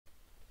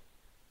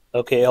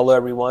Okay, hello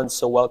everyone.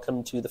 So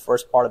welcome to the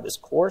first part of this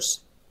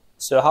course.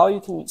 So how you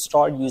can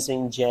start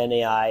using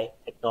GenAI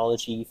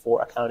technology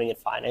for accounting and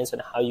finance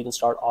and how you can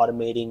start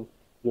automating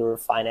your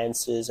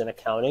finances and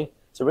accounting.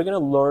 So we're going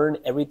to learn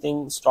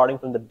everything starting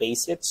from the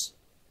basics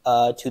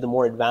to the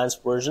more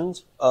advanced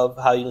versions of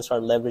how you can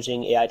start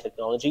leveraging AI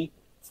technology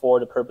for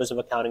the purpose of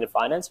accounting and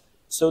finance.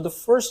 So the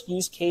first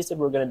use case that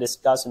we're going to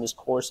discuss in this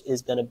course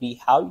is going to be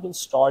how you can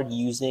start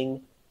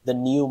using the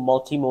new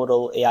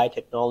multimodal AI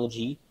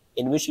technology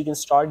in which you can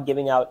start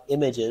giving out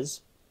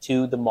images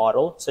to the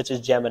model, such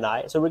as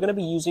Gemini. So we're going to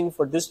be using,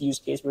 for this use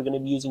case, we're going to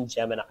be using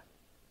Gemini,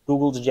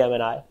 Google's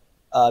Gemini,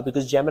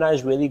 because Gemini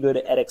is really good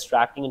at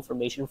extracting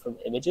information from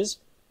images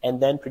and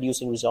then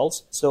producing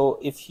results. So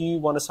if you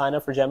want to sign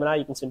up for Gemini,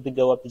 you can simply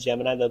go up to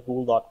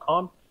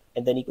gemini.google.com,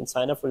 and then you can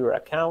sign up for your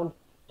account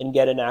and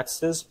get an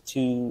access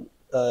to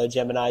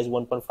Gemini's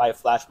 1.5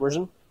 Flash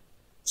version.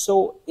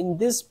 So in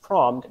this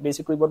prompt,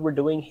 basically what we're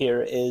doing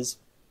here is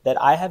that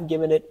I have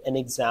given it an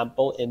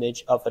example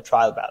image of a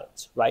trial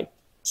balance, right?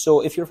 So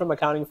if you're from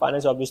accounting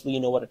finance, obviously you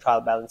know what a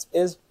trial balance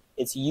is.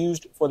 It's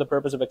used for the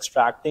purpose of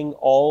extracting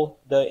all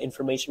the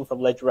information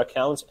from ledger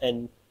accounts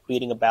and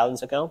creating a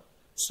balance account.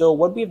 So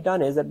what we've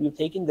done is that we've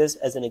taken this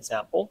as an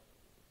example.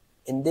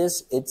 In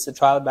this, it's a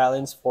trial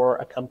balance for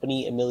a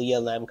company, Amelia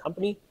Lamb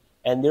Company,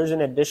 and there's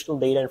an additional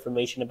data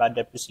information about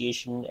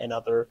depreciation and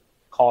other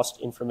cost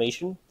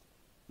information.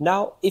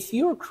 Now, if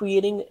you're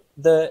creating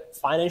the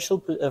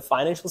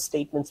financial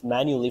statements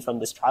manually from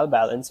this trial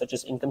balance, such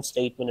as income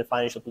statement and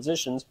financial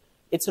positions,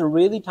 it's a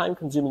really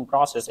time-consuming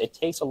process. It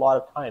takes a lot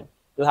of time.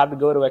 You'll have to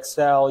go to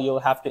Excel.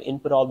 You'll have to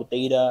input all the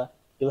data.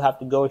 You'll have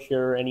to go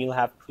here and you'll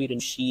have to create a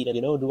sheet and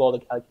do all the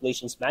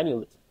calculations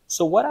manually.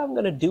 So what I'm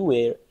going to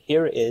do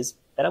here is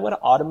that I'm going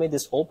to automate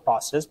this whole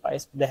process by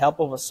the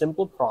help of a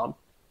simple prompt,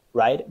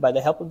 right? By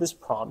the help of this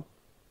prompt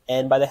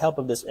and by the help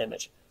of this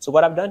image. So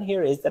what I've done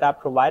here is that I've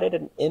provided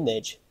an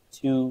image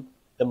to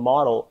the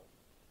model.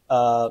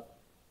 So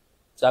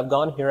I've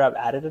gone here, I've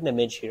added an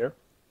image here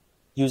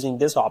using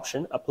this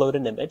option, upload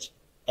an image.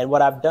 And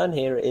what I've done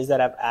here is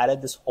that I've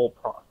added this whole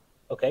prompt.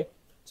 Okay,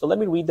 so let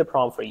me read the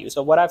prompt for you.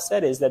 So what I've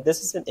said is that this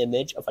is an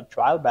image of a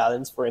trial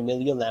balance for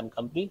Amelia Lamb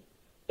Company.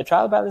 The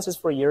trial balance is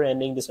for year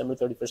ending December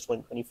 31st,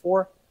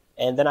 2024.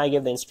 And then I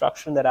give the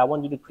instruction that I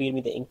want you to create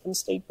me the income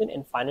statement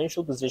and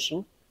financial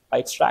position by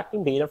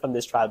extracting data from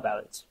this trial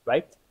balance,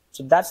 right?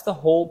 So that's the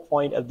whole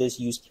point of this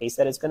use case,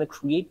 that it's going to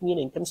create me an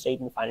income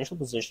statement financial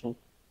position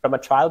from a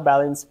trial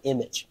balance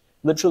image.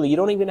 Literally, you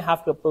don't even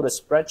have to upload a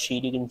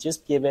spreadsheet. You can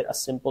just give it a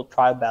simple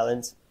trial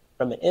balance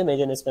from an image,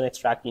 and it's going to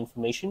extract the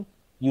information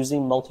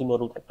using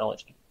multimodal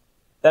technology.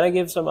 Then I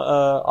give some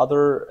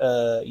other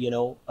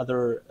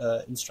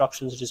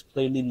instructions, such as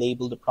clearly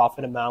label the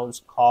profit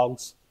amounts,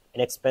 COGS,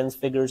 and expense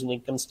figures in the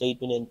income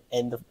statement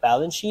and the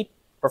balance sheet.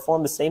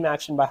 Perform the same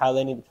action by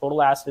highlighting the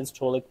total assets,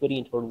 total equity,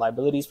 and total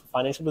liabilities for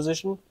financial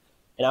position.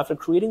 And after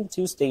creating the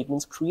two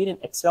statements, create an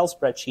Excel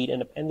spreadsheet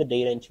and append the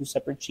data in two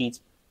separate sheets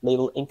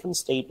labeled income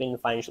statement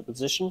and financial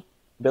position.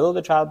 Below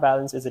the trial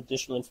balance is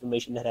additional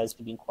information that has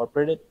to be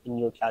incorporated in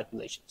your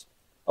calculations.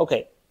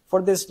 Okay,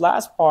 for this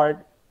last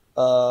part,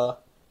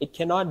 it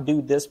cannot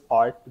do this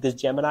part because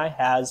Gemini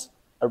has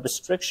a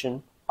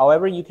restriction.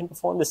 However, you can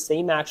perform the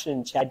same action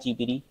in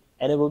ChatGPT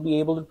and it will be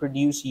able to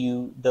produce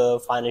you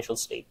the financial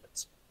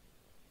statements.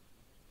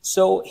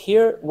 So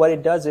here, what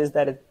it does is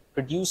that it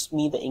produced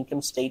me the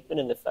income statement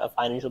and the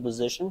financial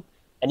position.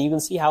 And you can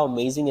see how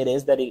amazing it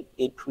is that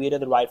it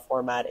created the right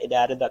format. It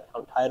added the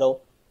account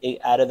title. It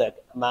added the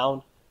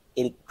amount.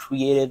 It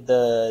created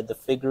the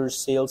figures,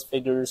 sales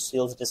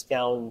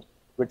discount,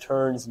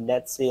 returns,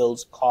 net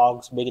sales,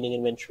 COGS, beginning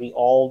inventory.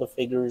 All the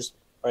figures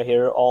are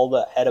here. All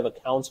the head of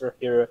accounts are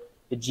here.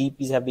 The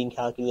GPs have been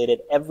calculated.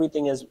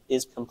 Everything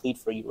is complete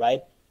for you,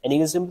 right? And you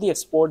can simply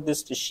export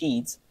this to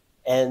Sheets.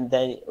 And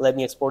then let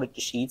me export it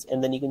to Sheets,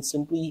 and then you can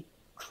simply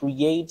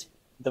create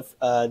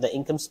the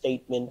income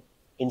statement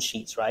in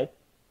Sheets, right?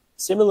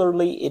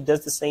 Similarly, it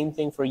does the same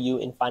thing for you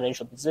in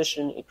financial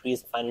position. It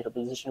creates the financial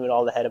position with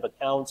all the head of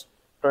accounts,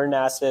 current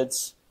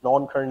assets,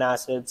 non-current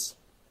assets,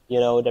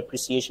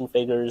 depreciation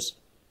figures,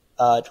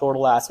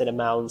 total asset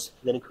amounts.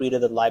 Then it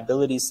created the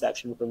liabilities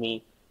section for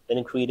me. Then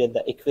it created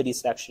the equity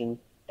section,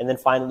 and then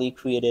finally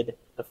created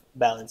the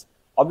balance.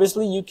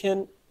 Obviously, you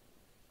can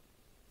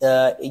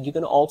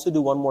also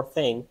do one more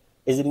thing,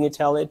 is you can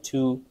tell it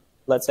to,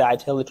 let's say I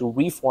tell it to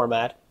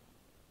reformat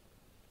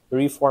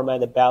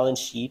the balance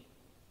sheet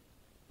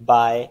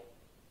by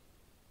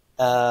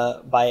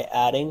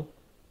adding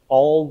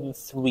all the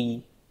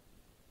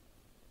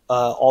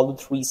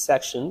three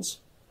sections,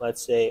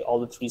 let's say all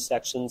the three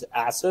sections,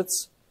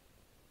 assets,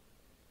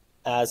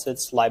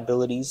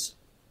 liabilities,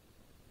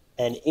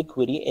 and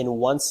equity in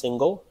one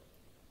single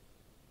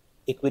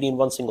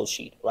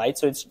sheet, right?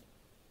 So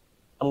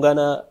I'm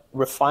gonna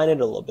refine it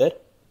a little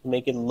bit to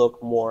make it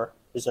look more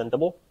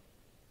presentable.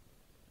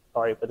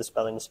 Sorry for the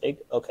spelling mistake.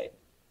 Okay.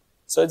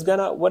 So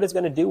what it's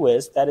gonna do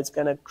is that it's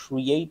gonna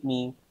create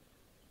me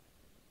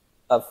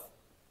a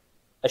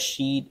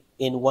sheet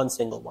in one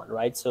single one,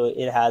 right? So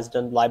it has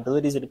done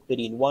liabilities and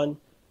equity in one,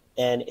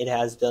 and it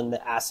has done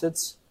the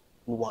assets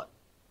in one,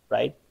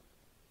 right?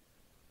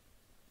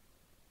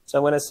 So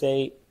I'm going to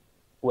say,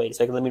 wait a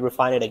second, let me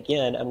refine it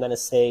again. I'm going to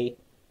say,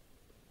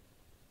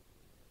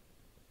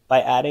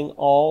 by adding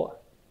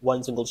all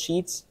one single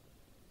sheets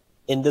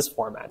in this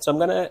format. So I'm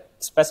going to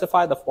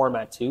specify the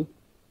format too.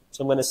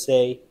 So I'm going to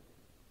say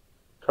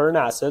current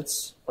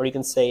assets, or you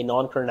can say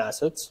non-current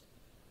assets,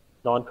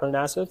 then current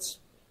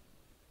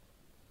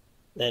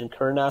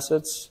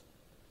assets,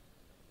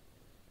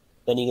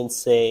 then you can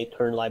say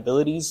current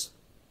liabilities.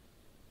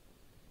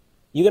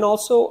 You can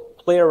also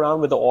play around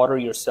with the order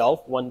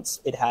yourself once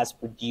it has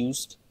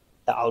produced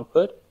the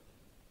output,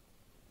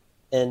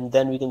 and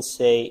then we can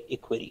say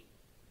equity,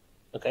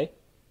 okay,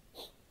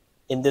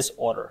 in this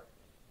order.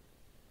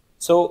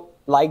 So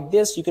like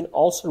this, you can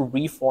also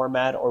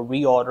reformat or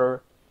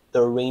reorder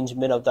the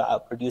arrangement of the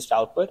produced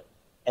output,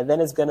 and then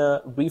it's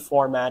gonna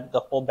reformat the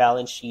whole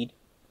balance sheet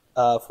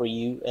for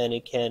you, and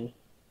it can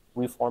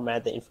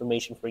reformat the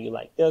information for you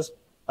like this: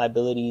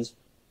 liabilities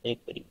and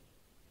equity.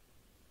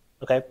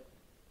 Okay.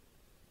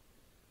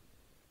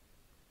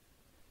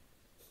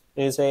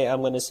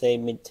 I'm going to say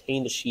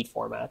maintain the sheet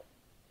format.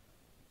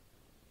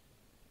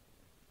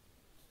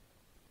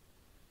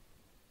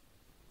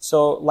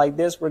 So like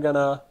this, we're going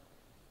to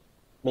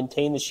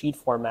maintain the sheet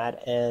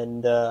format,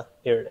 and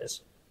here it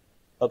is.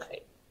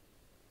 Okay.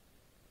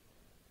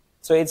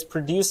 So it's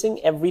producing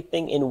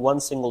everything in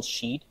one single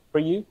sheet for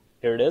you.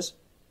 Here it is.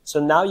 So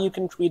now you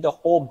can create the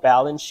whole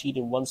balance sheet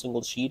in one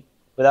single sheet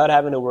without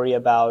having to worry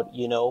about,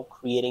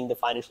 creating the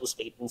financial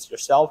statements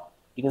yourself.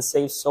 You can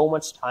save so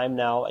much time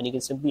now, and you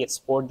can simply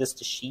export this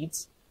to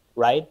sheets,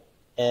 right?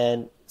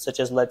 And such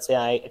as, let's say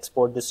I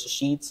export this to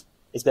sheets,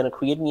 it's going to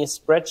create me a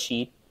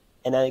spreadsheet,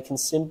 and I can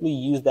simply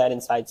use that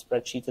inside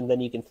spreadsheets, and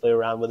then you can play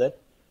around with it.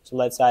 So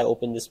let's say I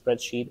open this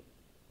spreadsheet,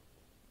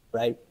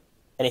 right?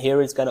 And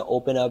here it's going to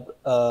open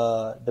up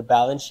the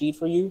balance sheet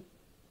for you.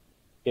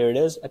 Here it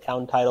is,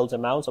 account titles,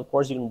 amounts. Of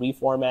course, you can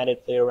reformat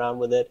it, play around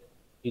with it.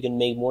 You can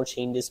make more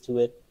changes to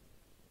it.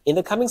 In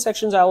the coming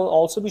sections, I will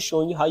also be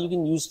showing you how you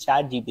can use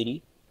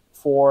ChatGPT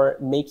for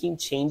making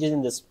changes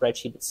in the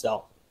spreadsheet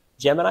itself.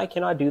 Gemini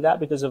cannot do that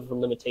because of the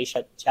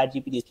limitation.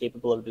 ChatGPT is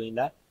capable of doing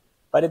that,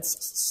 but it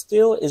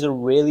still is a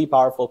really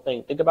powerful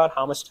thing. Think about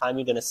how much time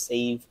you're going to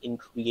save in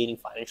creating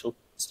financial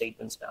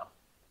statements now,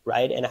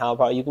 right? And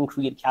how you can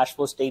create cash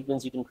flow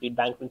statements, you can create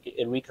bank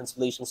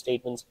reconciliation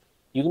statements,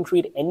 you can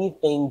create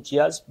anything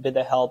just with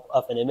the help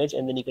of an image,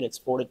 and then you can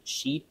export it to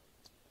sheet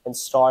and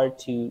start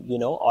to,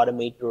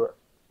 automate your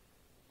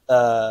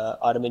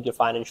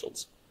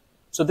financials.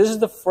 So this is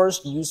the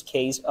first use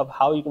case of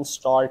how you can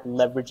start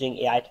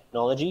leveraging AI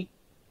technology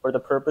for the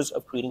purpose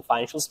of creating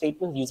financial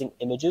statements using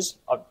images,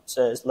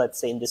 so let's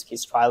say in this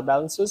case trial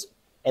balances,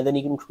 and then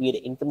you can create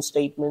income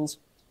statements,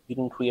 you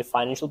can create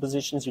financial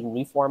positions, you can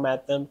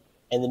reformat them,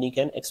 and then you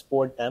can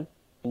export them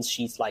in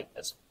sheets like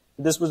this.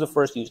 This was the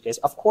first use case.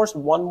 Of course,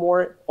 one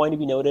more point to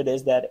be noted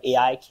is that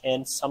AI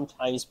can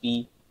sometimes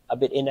be a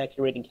bit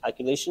inaccurate in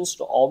calculations,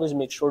 so always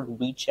make sure to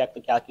recheck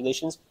the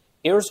calculations.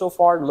 Here so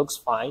far it looks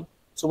fine.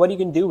 So what you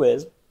can do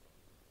is,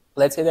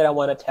 let's say that I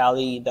want to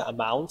tally the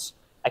amounts.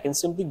 I can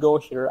simply go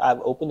here, I've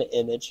opened the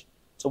image.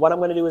 So what I'm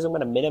going to do is I'm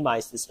going to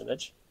minimize this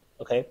image.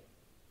 Okay,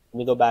 let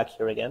me go back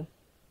here again,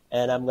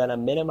 and I'm going to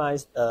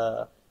minimize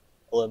a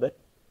little bit.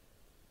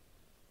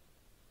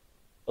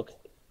 Okay,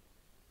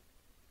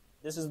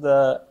 this is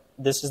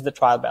the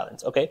trial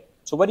balance. Okay,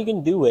 so what you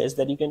can do is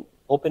that you can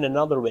open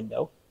another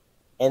window,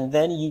 and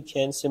then you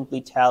can simply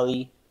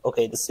tally.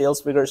 Okay, the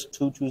sales figure is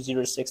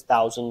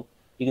 2,206,000.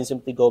 You can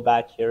simply go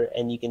back here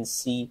and you can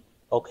see,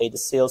 okay, the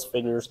sales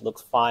figures look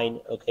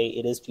fine. Okay,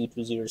 it is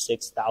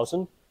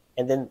 2,206,000.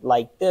 And then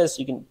like this,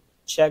 you can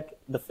check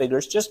the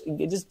figures just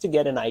to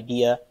get an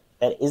idea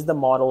that is the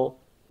model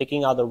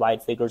picking out the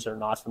right figures or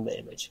not from the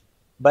image.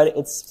 But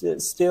it's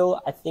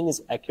still, I think,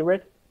 is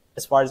accurate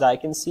as far as I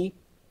can see.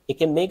 It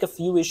can make a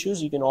few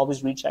issues. You can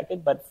always recheck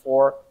it. But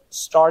for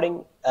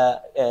starting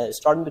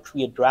to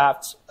create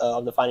drafts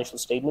of the financial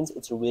statements,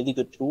 it's a really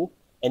good tool.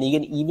 And you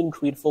can even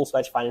create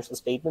full-fledged financial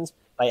statements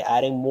by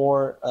adding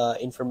more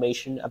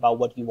information about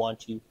what you want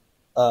to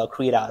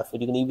create out of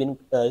it. You can even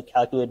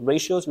calculate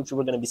ratios, which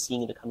we're going to be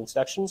seeing in the coming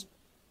sections.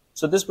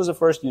 So this was the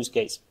first use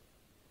case.